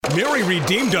Mary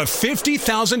redeemed a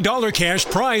 $50,000 cash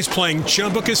prize playing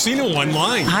Chumba Casino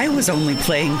online. I was only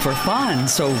playing for fun,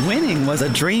 so winning was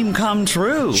a dream come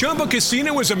true. Chumba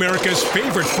Casino is America's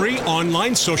favorite free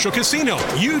online social casino.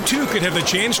 You too could have the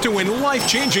chance to win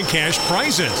life-changing cash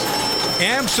prizes.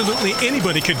 Absolutely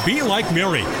anybody could be like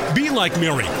Mary. Be like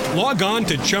Mary. Log on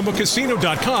to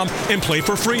ChumbaCasino.com and play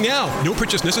for free now. No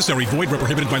purchase necessary. Void where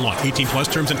prohibited by law. 18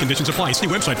 plus terms and conditions apply. See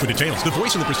website for details. The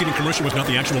voice in the preceding commercial was not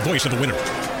the actual voice of the winner.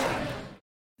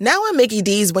 Now at Mickey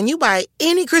D's, when you buy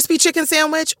any crispy chicken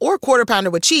sandwich or Quarter Pounder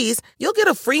with cheese, you'll get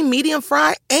a free medium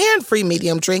fry and free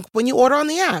medium drink when you order on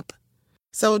the app.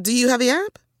 So do you have the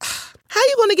app? How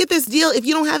you going to get this deal if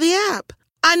you don't have the app?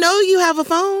 I know you have a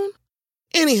phone.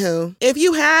 Anywho, if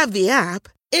you have the app,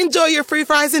 enjoy your free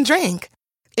fries and drink.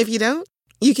 If you don't,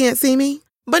 you can't see me,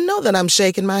 but know that I'm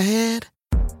shaking my head.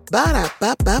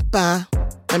 Ba-da-ba-ba-ba.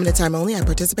 Limited time only at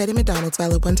participating McDonald's.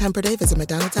 Valid one time per day. Visit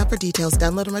McDonald's app for details.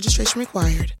 Download and registration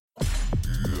required.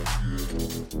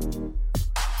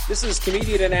 This is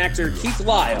comedian and actor Keith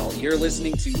Lyle. You're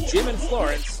listening to Jim and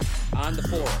Florence on the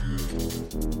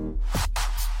Forum.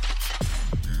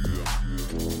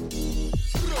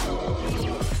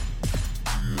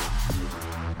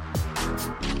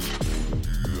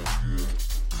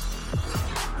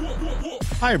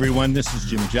 Hi, everyone. This is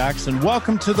Jim Jackson.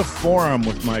 Welcome to the Forum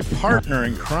with my partner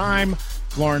in crime,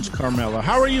 Florence Carmela.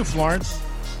 How are you, Florence?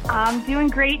 I'm doing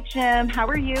great, Jim. How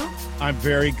are you? I'm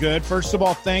very good. First of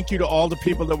all, thank you to all the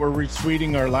people that were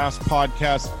retweeting our last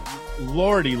podcast.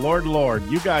 Lordy, Lord,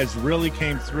 you guys really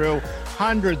came through.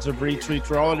 Hundreds of retweets.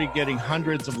 We're already getting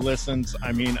hundreds of listens.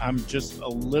 I mean, I'm just a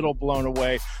little blown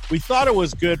away. We thought it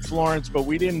was good, Florence, but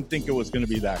we didn't think it was going to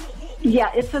be that good.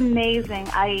 Yeah, it's amazing.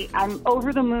 I'm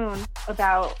over the moon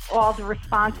about all the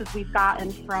responses we've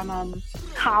gotten from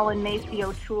Colin Macy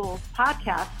O'Toole's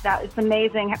podcast. That it's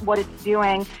amazing what it's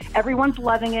doing. Everyone's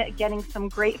loving it, getting some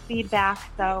great feedback.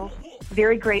 So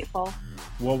very grateful.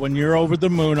 Well, when you're over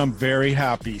the moon, I'm very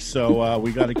happy. So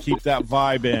we got to keep that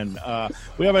vibe in.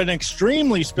 We have an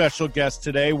extremely special guest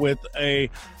today with a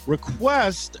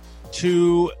request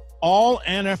to all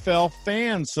NFL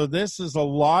fans. So this is a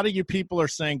lot of you people are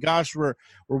saying, gosh, we're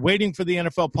waiting for the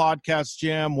NFL podcast,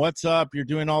 Jim. What's up? You're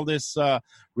doing all this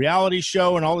reality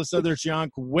show and all this other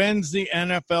junk. When's the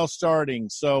NFL starting?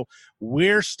 So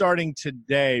we're starting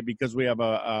today because we have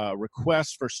a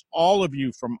request for all of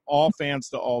you from all fans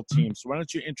to all teams. So why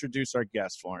don't you introduce our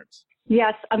guest, Florence?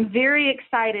 Yes, I'm very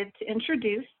excited to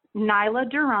introduce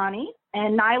Nyla Durrani.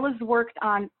 And Nyla's worked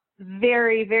on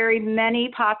very, very many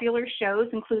popular shows,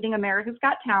 including America's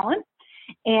Got Talent.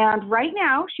 And right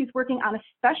now, she's working on a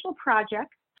special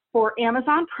project for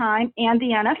Amazon Prime and the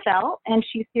NFL, and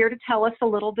she's here to tell us a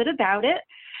little bit about it.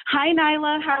 Hi,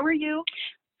 Nyla. How are you?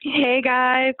 Hey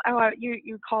guys! Oh,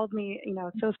 you called me,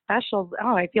 so special.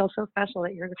 Oh, I feel so special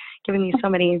that you're giving me so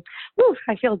many. Woo,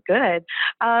 I feel good.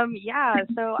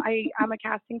 So I'm a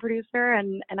casting producer,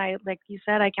 and I, like you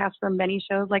said, I cast for many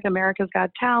shows like America's Got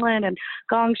Talent and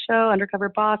Gong Show, Undercover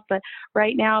Boss. But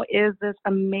right now is this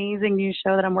amazing new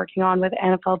show that I'm working on with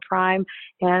NFL Prime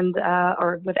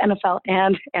or with NFL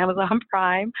and Amazon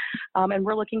Prime, and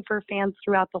we're looking for fans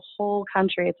throughout the whole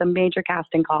country. It's a major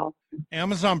casting call.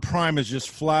 Amazon Prime is just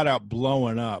flat out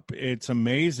blowing up. It's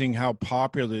amazing how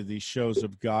popular these shows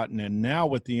have gotten, and now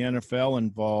with the NFL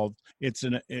involved, it's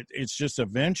just a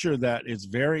venture that is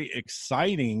very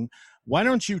exciting. Why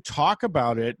don't you talk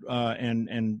about it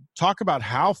and talk about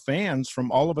how fans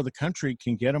from all over the country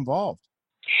can get involved?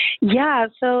 Yeah,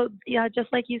 so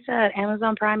just like you said,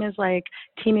 Amazon Prime is like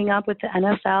teaming up with the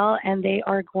NFL, and they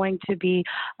are going to be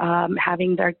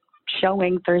having their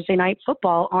showing Thursday Night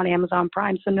Football on Amazon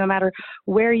Prime. So no matter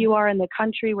where you are in the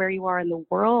country, where you are in the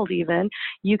world even,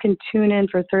 you can tune in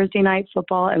for Thursday Night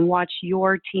Football and watch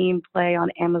your team play on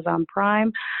Amazon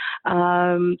Prime.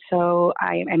 So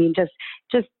I mean, just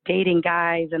dating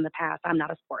guys in the past, I'm not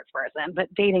a sports person, but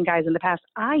dating guys in the past,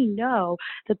 I know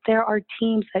that there are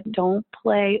teams that don't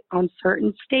play on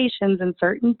certain stations in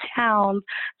certain towns,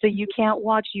 so you can't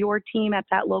watch your team at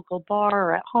that local bar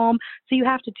or at home, so you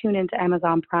have to tune into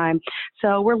Amazon Prime.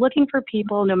 So we're looking for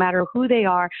people, no matter who they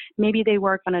are. Maybe they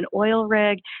work on an oil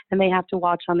rig and they have to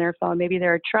watch on their phone. Maybe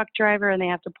they're a truck driver and they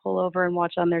have to pull over and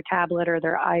watch on their tablet or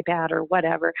their iPad or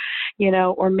whatever,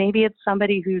 or maybe it's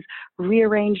somebody who's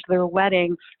rearranged their wedding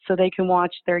so they can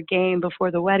watch their game before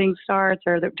the wedding starts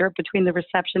or between the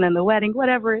reception and the wedding,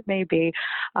 whatever it may be.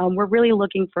 We're really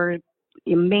looking for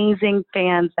amazing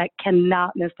fans that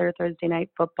cannot miss their Thursday Night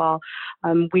Football.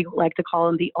 We like to call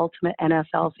them the ultimate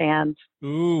NFL fans.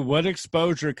 Ooh, what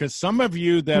exposure. Because some of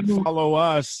you that follow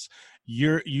us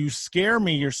You scare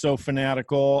me. You're so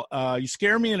fanatical. You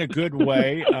scare me in a good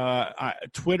way.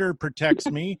 Twitter protects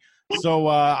me, so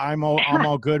I'm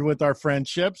all good with our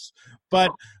friendships.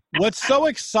 But what's so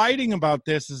exciting about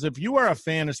this is if you are a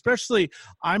fan, especially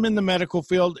I'm in the medical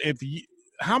field.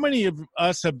 How many of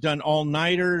us have done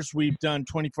all-nighters? We've done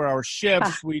 24-hour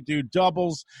shifts. We do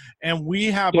doubles, and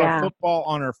we have our football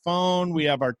on our phone. We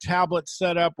have our tablet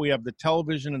set up. We have the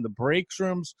television in the breaks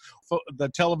rooms, the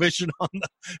television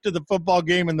to the football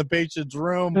game in the patient's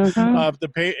room if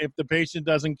the patient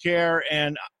doesn't care.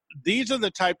 And these are the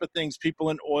type of things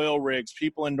people in oil rigs,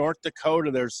 people in North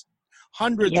Dakota, there's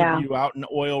hundreds of you out in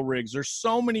oil rigs. There's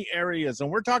so many areas,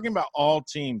 and we're talking about all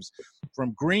teams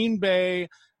from Green Bay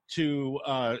to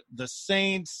the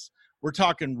Saints. We're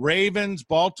talking Ravens,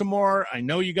 Baltimore. I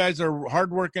know you guys are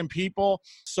hardworking people.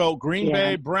 So Green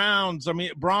Bay, Browns,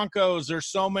 Broncos, there's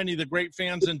so many, the great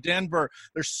fans in Denver.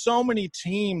 There's so many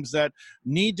teams that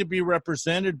need to be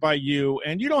represented by you.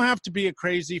 And you don't have to be a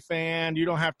crazy fan. You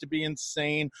don't have to be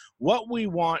insane. What we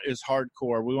want is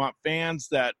hardcore. We want fans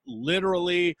that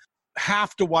literally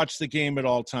have to watch the game at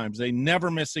all times. They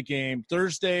never miss a game.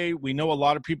 Thursday, we know a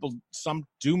lot of people, some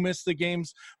do miss the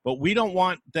games, but we don't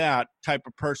want that type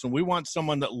of person. We want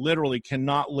someone that literally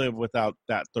cannot live without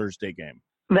that Thursday game.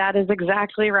 That is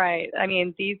exactly right. I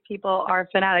mean, these people are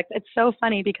fanatics. It's so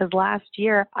funny because last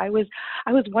year I was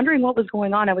wondering what was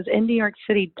going on. I was in New York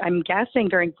City, I'm guessing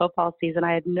during football season.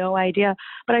 I had no idea.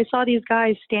 But I saw these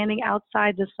guys standing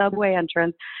outside the subway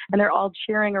entrance, and they're all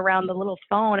cheering around the little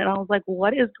phone. And I was like,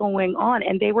 what is going on?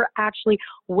 And they were actually,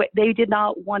 they did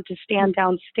not want to stand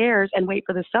downstairs and wait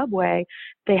for the subway.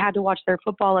 They had to watch their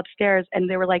football upstairs, and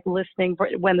they were like listening for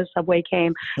when the subway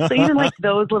came. So even like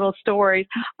those little stories,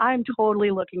 I'm totally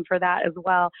looking for that as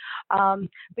well. But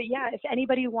yeah, if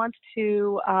anybody wants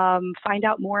to find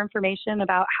out more information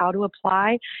about how to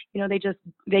apply,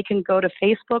 they can go to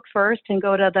Facebook first and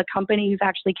go to the company who's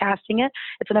actually casting it.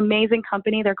 It's an amazing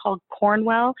company. They're called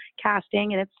Cornwell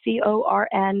Casting, and it's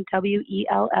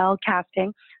CORNWELL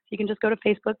Casting. So you can just go to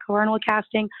Facebook, Cornwell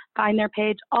Casting, find their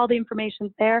page. All the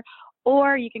information's there.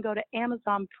 Or you can go to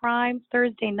Amazon Prime,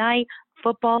 Thursday night,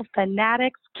 Football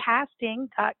Fanatics,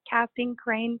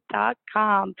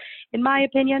 castingcrane.com. In my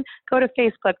opinion, go to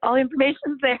Facebook. All the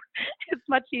information's there. It's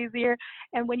much easier.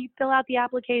 And when you fill out the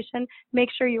application,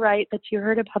 make sure you write that you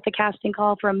heard about the casting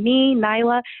call from me,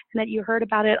 Nyla, and that you heard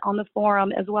about it on the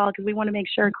forum as well, because we want to make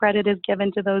sure credit is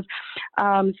given to those.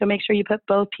 So make sure you put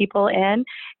both people in.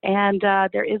 And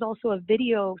there is also a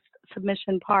video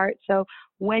submission part. So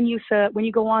when you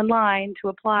go online to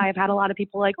apply, I've had a lot of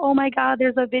people like, oh my God,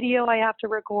 there's a video I have to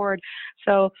record.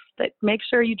 So but make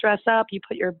sure you dress up, you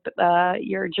put your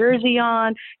jersey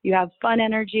on, you have fun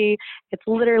energy. It's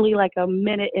literally like a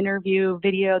minute interview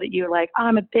video that you're like,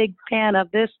 I'm a big fan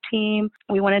of this team.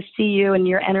 We want to see you and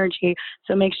your energy.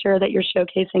 So make sure that you're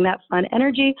showcasing that fun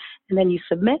energy, and then you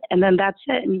submit, and then that's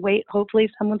it. And you wait, hopefully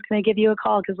someone's going to give you a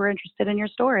call because we're interested in your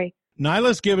story.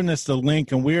 Nyla's given us the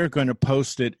link, and we are going to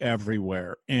post it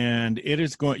everywhere. And it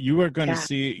is going. You are going to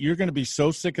see. You're going to be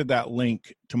so sick of that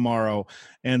link tomorrow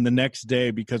and the next day,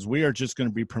 because we are just going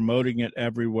to be promoting it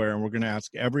everywhere, and we're going to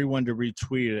ask everyone to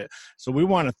retweet it. So we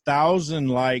want 1,000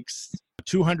 likes,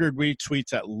 200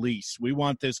 retweets at least. We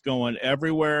want this going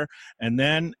everywhere, and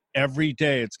then every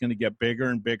day it's going to get bigger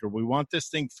and bigger. We want this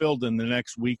thing filled in the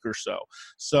next week or so.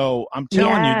 So I'm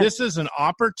telling you, this is an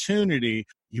opportunity.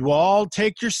 You all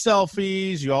take your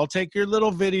selfies, you all take your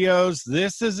little videos.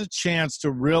 This is a chance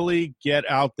to really get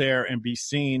out there and be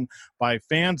seen by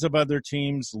fans of other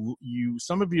teams.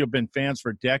 Some of you have been fans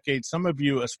for decades. Some of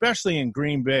you, especially in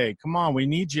Green Bay, come on, we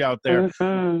need you out there.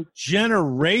 Mm-hmm.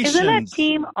 Generations. Isn't that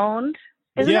team owned?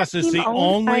 Yes, it's the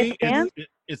only.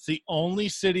 It's the only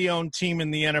city-owned team in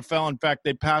the NFL. In fact,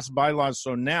 they passed bylaws,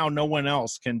 so now no one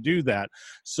else can do that.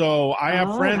 So I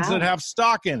have friends that have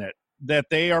stock in it, that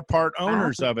they are part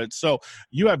owners of it. So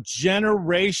you have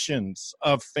generations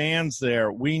of fans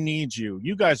there. We need you.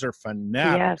 You guys are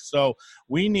fanatics. Yes. So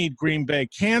we need Green Bay.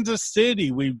 Kansas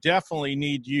City, we definitely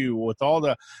need you with all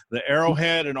the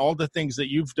Arrowhead and all the things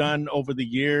that you've done over the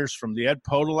years, from the Ed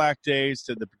Podolak days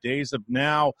to the days of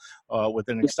now, with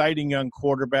an exciting young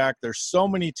quarterback. There's so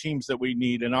many teams that we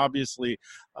need. And obviously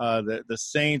the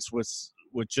Saints with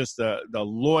just the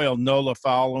loyal NOLA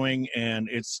following, and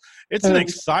it's an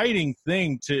exciting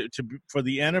thing for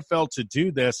the NFL to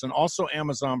do this, and also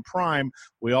Amazon Prime.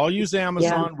 We all use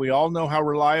Amazon. We all know how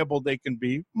reliable they can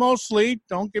be. Mostly,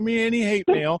 don't give me any hate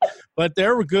mail, but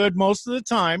they're good most of the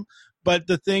time. But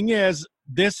the thing is,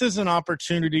 this is an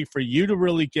opportunity for you to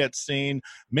really get seen,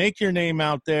 make your name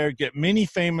out there, get mini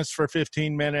famous for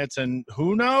 15 minutes, and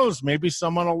who knows, maybe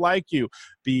someone will like you.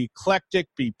 Be eclectic,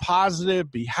 be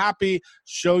positive, be happy,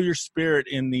 show your spirit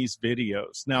in these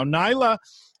videos. Now, Nyla,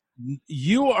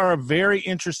 you are a very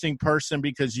interesting person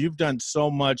because you've done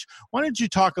so much. Why don't you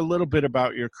talk a little bit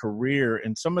about your career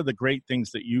and some of the great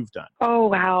things that you've done? Oh,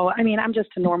 wow. I mean, I'm just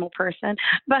a normal person,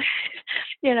 but,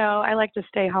 I like to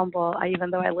stay humble,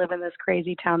 even though I live in this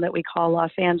crazy town that we call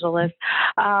Los Angeles.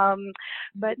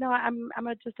 But no, I'm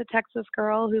just a Texas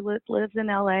girl who lives in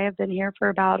LA. I've been here for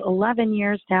about 11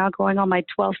 years now, going on my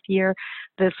 12th year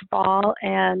this fall.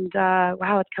 And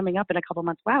wow, it's coming up in a couple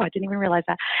months. Wow, I didn't even realize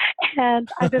that. And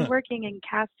I've been working in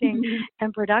casting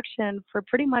and production for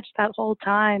pretty much that whole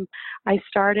time. I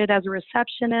started as a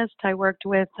receptionist. I worked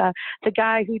with the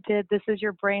guy who did This Is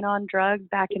Your Brain on Drugs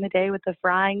back in the day with the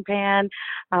frying pan.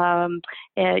 Oh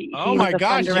my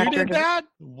gosh, you did that?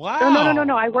 Wow.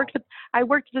 No. I worked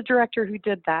with the director who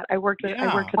did that. I worked with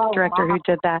the director who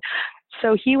did that.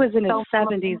 So he was in his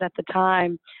 70s at the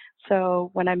time. So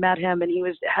when I met him, and he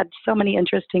had so many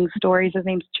interesting stories. His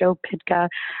name's Joe Pitka.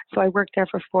 So I worked there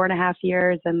for 4.5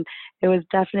 years, and it was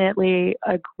definitely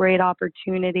a great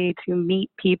opportunity to meet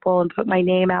people and put my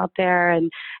name out there.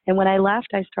 And when I left,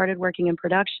 I started working in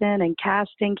production, and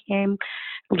casting came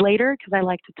later because I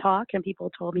like to talk, and people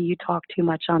told me you talk too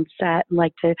much on set and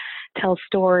like to tell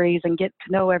stories and get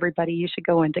to know everybody. You should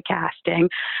go into casting.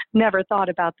 Never thought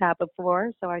about that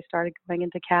before. So I started going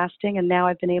into casting, and now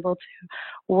I've been able to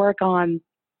work on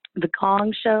The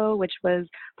Gong Show, which was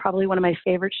probably one of my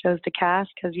favorite shows to cast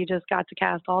because you just got to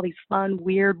cast all these fun,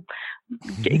 weird,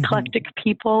 eclectic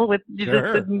people with just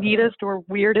the neatest or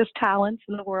weirdest talents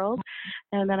in the world.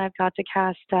 And then I've got to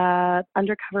cast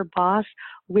Undercover Boss.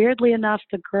 Weirdly enough,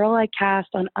 the girl I cast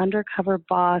on Undercover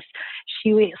Boss, she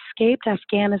escaped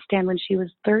Afghanistan when she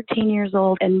was 13 years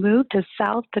old and moved to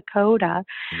South Dakota.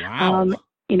 Wow.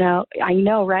 I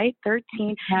know, right? 13.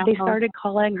 Uh-huh. They started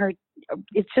calling her,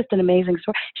 it's just an amazing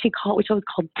story. She was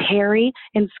called Terry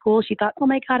in school. She thought, oh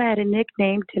my God, I had a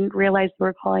nickname. Didn't realize they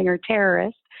were calling her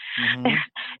terrorist.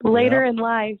 Mm-hmm. Later in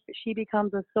life, she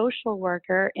becomes a social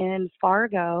worker in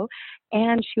Fargo,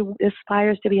 and she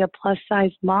aspires to be a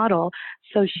plus-size model.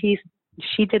 So she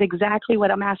did exactly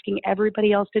what I'm asking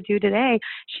everybody else to do today.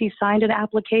 She signed an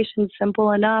application,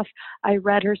 simple enough. I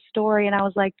read her story, and I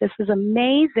was like, this is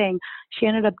amazing. She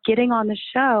ended up getting on the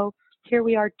show. Here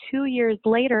we are 2 years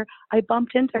later. I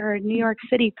bumped into her in New York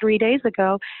City 3 days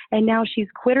ago, and now she's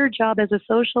quit her job as a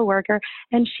social worker,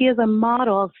 and she is a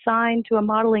model signed to a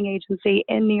modeling agency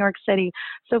in New York City.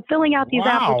 So filling out these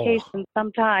applications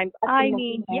sometimes,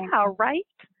 yeah, right?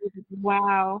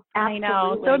 Wow. I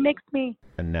know. So it makes me...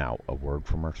 And now, a word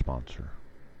from our sponsor.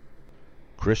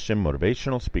 Christian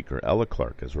motivational speaker Ella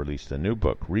Clark has released a new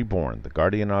book, Reborn, the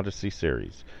Guardian Odyssey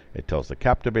series. It tells the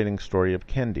captivating story of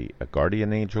Kendi, a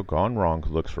guardian angel gone wrong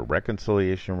who looks for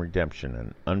reconciliation, redemption, and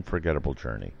an unforgettable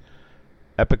journey.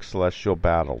 Epic celestial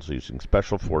battles using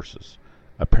special forces.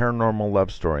 A paranormal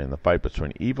love story, and the fight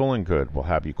between evil and good will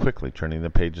have you quickly turning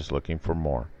the pages looking for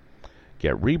more.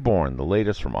 Get Reborn, the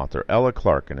latest from author Ella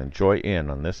Clark, and enjoy in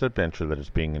on this adventure that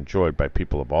is being enjoyed by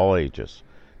people of all ages.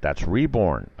 That's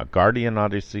Reborn, a Guardian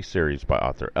Odyssey series by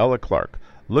author Ella Clark.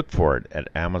 Look for it at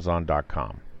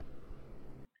Amazon.com.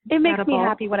 It makes me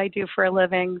happy what I do for a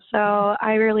living, so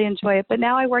I really enjoy it. But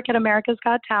now I work at America's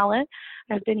Got Talent.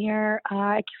 I've been here,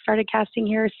 I started casting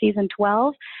here season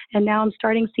 12, and now I'm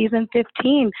starting season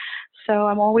 15. So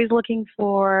I'm always looking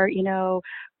for,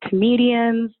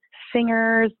 comedians,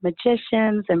 singers,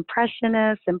 magicians,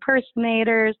 impressionists,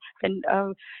 impersonators, and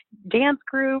dance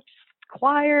groups,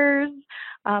 choirs.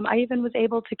 I even was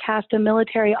able to cast a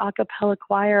military a cappella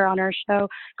choir on our show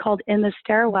called In the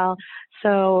Stairwell.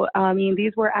 So,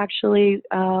 these were actually,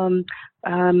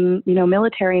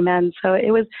 military men. So it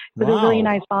was a really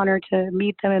nice honor to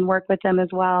meet them and work with them as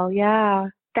well. Yeah.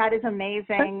 That is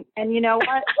amazing. And you know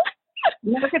what?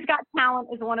 America's Got Talent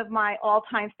is one of my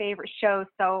all-time favorite shows.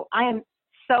 So I am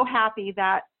so happy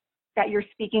that you're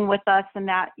speaking with us and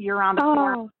that you're on the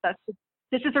floor with us.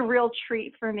 This is a real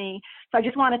treat for me. So I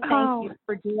just want to thank you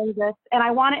for doing this. And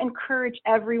I want to encourage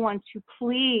everyone to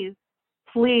please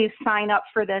sign up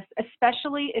for this,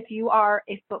 especially if you are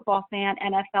a football fan,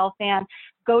 NFL fan.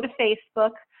 Go to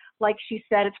Facebook. Like she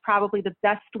said, it's probably the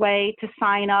best way to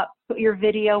sign up. Put your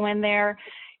video in there.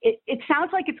 It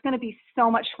sounds like it's going to be so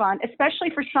much fun,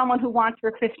 especially for someone who wants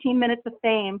their 15 minutes of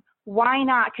fame. Why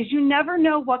not? Because you never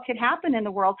know what could happen in the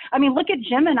world. I mean, look at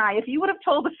Jim and I. If you would have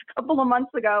told us a couple of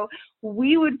months ago,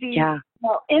 we would be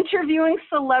interviewing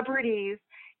celebrities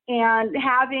And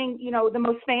having, the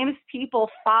most famous people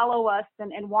follow us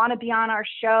and want to be on our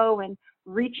show and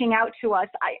reaching out to us,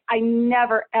 I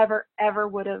never, ever, ever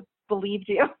would have believed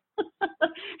you.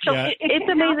 So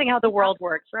it's amazing how the world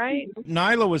works, right?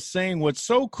 Nyla was saying what's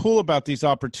so cool about these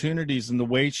opportunities and the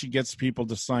way she gets people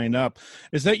to sign up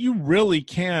is that you really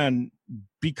can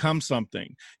become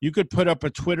something. You could put up a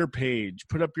Twitter page,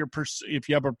 put up if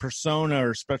you have a persona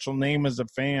or special name as a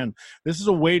fan. This is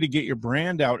a way to get your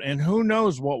brand out, and who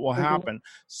knows what will happen.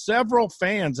 Several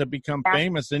fans have become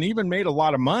famous and even made a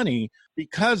lot of money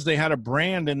because they had a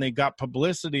brand and they got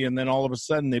publicity, and then all of a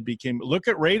sudden they became, look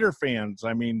at Raider fans.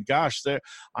 I mean, gosh,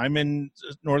 I'm in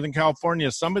Northern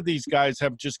California. Some of these guys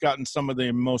have just gotten some of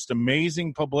the most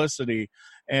amazing publicity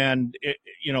and,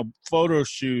 photo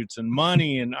shoots and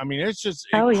money. And I mean, it's just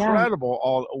incredible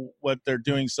all what they're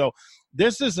doing. So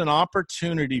this is an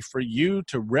opportunity for you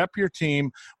to rep your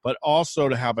team, but also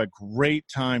to have a great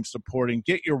time supporting.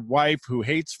 Get your wife who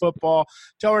hates football,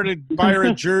 tell her to buy her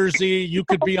a jersey. You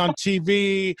could be on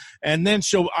TV, and then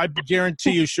I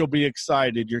guarantee you she'll be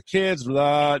excited. Your kids,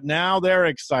 now they're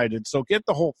excited. So get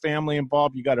the whole family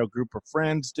involved. You got a group of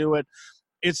friends do it.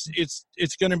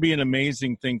 It's going to be an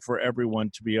amazing thing for everyone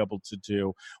to be able to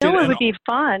do. It would be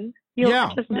fun.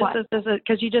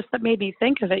 Because you just made me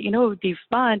think of it. It would be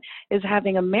fun is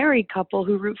having a married couple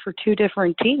who root for two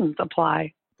different teams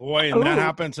apply. Boy, and that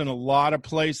happens in a lot of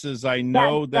places. I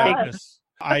know that.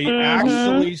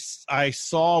 I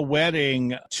saw a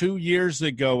wedding 2 years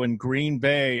ago in Green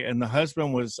Bay, and the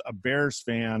husband was a Bears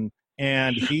fan,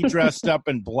 and he dressed up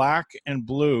in black and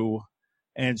blue,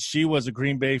 and she was a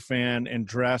Green Bay fan and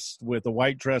dressed with a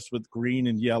white dress with green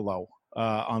and yellow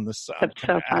on the side. That's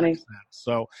so funny.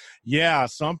 So,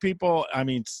 some people,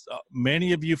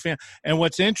 many of you fans. And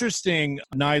what's interesting,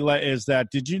 Nyla, is that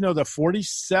did you know that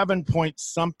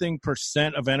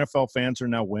 47-point-something% of NFL fans are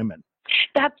now women?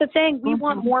 That's the thing. We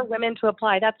want more women to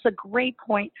apply. That's a great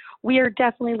point. We are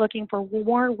definitely looking for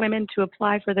more women to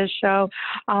apply for this show.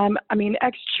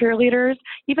 Ex-cheerleaders,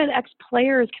 even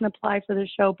ex-players can apply for this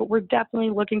show, but we're definitely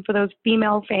looking for those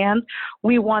female fans.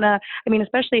 We want to,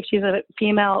 especially if she's a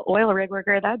female oil rig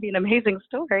worker, that'd be an amazing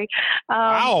story.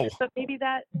 Wow. So maybe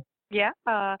that...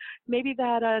 maybe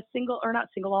that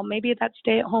maybe that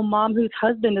stay-at-home mom whose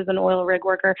husband is an oil rig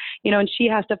worker, and she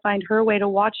has to find her way to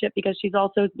watch it because she's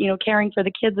also, caring for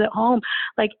the kids at home,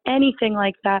 like anything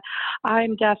like that.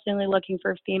 I'm definitely looking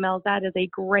for females. That is a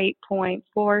great point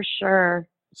for sure.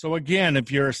 So again, if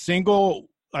you're a single,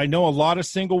 I know a lot of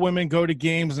single women go to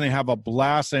games and they have a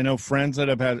blast. I know friends that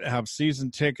have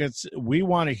season tickets. We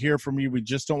want to hear from you. We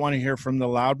just don't want to hear from the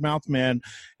loudmouth men.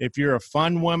 If you're a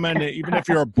fun woman, even if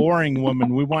you're a boring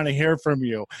woman, we want to hear from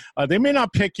you. They may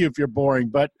not pick you if you're boring,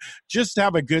 but just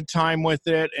have a good time with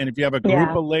it. And if you have a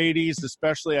group of ladies,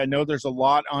 especially, I know there's a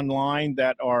lot online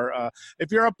that are, if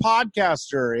you're a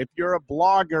podcaster, if you're a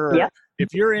blogger,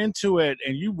 if you're into it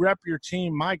and you rep your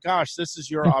team, my gosh, this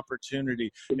is your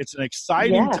opportunity. It's an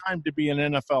exciting time to be an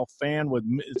NFL fan.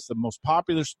 It's the most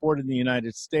popular sport in the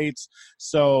United States.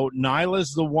 So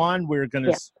Nyla's the one. We're going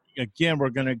to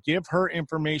give her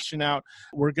information out.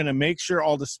 We're going to make sure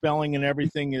all the spelling and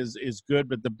everything is good.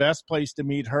 But the best place to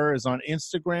meet her is on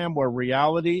Instagram, where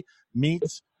reality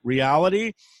meets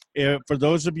reality. For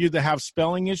those of you that have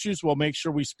spelling issues, we'll make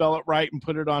sure we spell it right and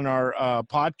put it on our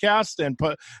podcast and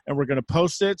we're going to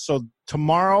post it. So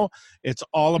tomorrow, it's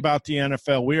all about the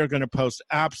NFL. We are going to post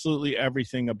absolutely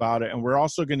everything about it. And we're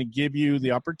also going to give you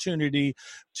the opportunity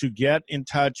to get in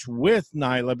touch with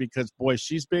Nyla because, boy,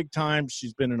 she's big time.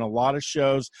 She's been in a lot of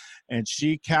shows and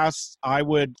she casts. I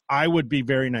would be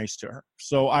very nice to her.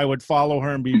 So I would follow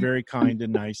her and be very kind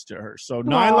and nice to her. So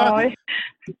Nyla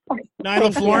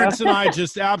Florence and I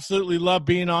just absolutely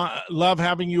love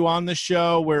having you on the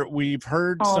show where we've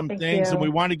heard some things and we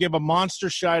want to give a monster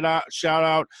shout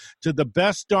out to the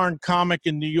best darn comic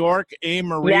in New York, A.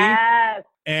 Marie. Yes.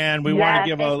 And we want to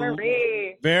give a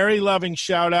very loving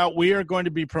shout out. We are going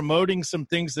to be promoting some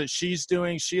things that she's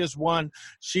doing. She is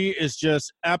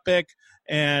just epic.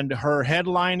 And her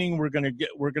headlining, we're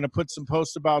going to put some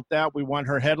posts about that. We want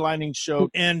her headlining show.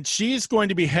 And she's going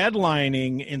to be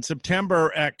headlining in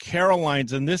September at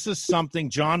Caroline's. And this is something,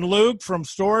 John Luke from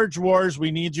Storage Wars,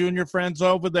 we need you and your friends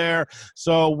over there.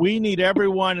 So we need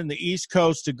everyone in the East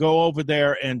Coast to go over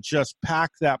there and just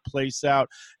pack that place out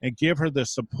and give her the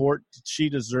support she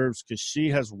deserves because she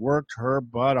has worked her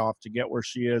butt off to get where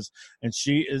she is. And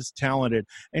she is talented.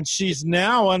 And she's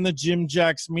now on the Jim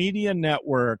Jacks Media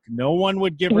Network. No one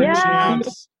would give her a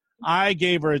chance. I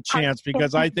gave her a chance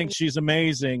because I think she's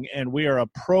amazing, and we are a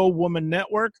pro-woman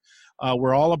network.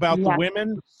 We're all about the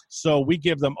women, so we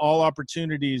give them all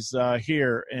opportunities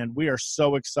here, and we are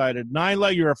so excited.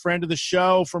 Nyla, you're a friend of the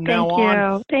show from now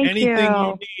on. Anything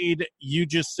you need, you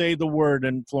just say the word,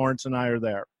 and Florence and I are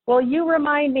there. Well, you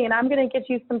remind me, and I'm going to get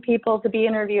you some people to be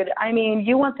interviewed. I mean,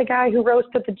 you want the guy who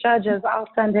roasted the judges, I'll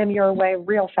send him your way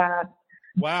real fast.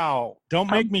 Wow. Don't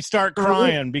make me start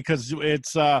crying because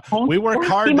it's we work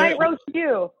hard. He might roast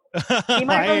you. He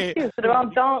might roast you,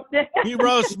 so don't. He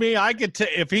roasts me. I could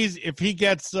if he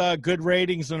gets good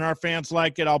ratings and our fans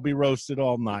like it, I'll be roasted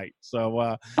all night.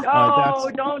 So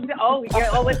don't.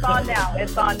 It's on now.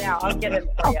 It's on now. I'll get it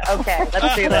for you. Okay,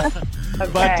 let's do this.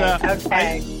 Okay. But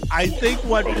okay. I think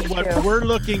what we're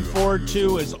looking forward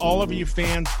to is all of you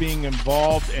fans being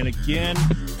involved. And again,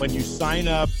 when you sign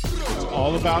up, it's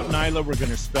all about Nyla. We're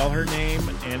going to spell her name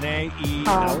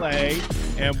Naela,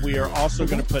 and we are also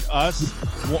going to put us.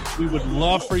 We would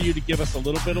love for you to give us a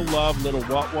little bit of love, little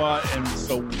what, and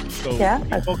so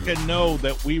people can know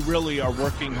that we really are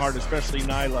working hard, especially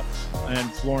Nyla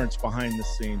and Florence behind the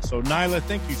scenes. So Nyla,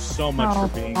 thank you so much for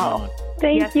being on.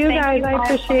 Thank you guys. I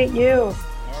appreciate you.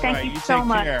 Thank you so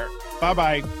much.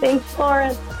 Bye-bye. Thanks,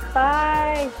 Florence.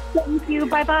 Bye. Thank you.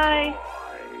 Bye-bye.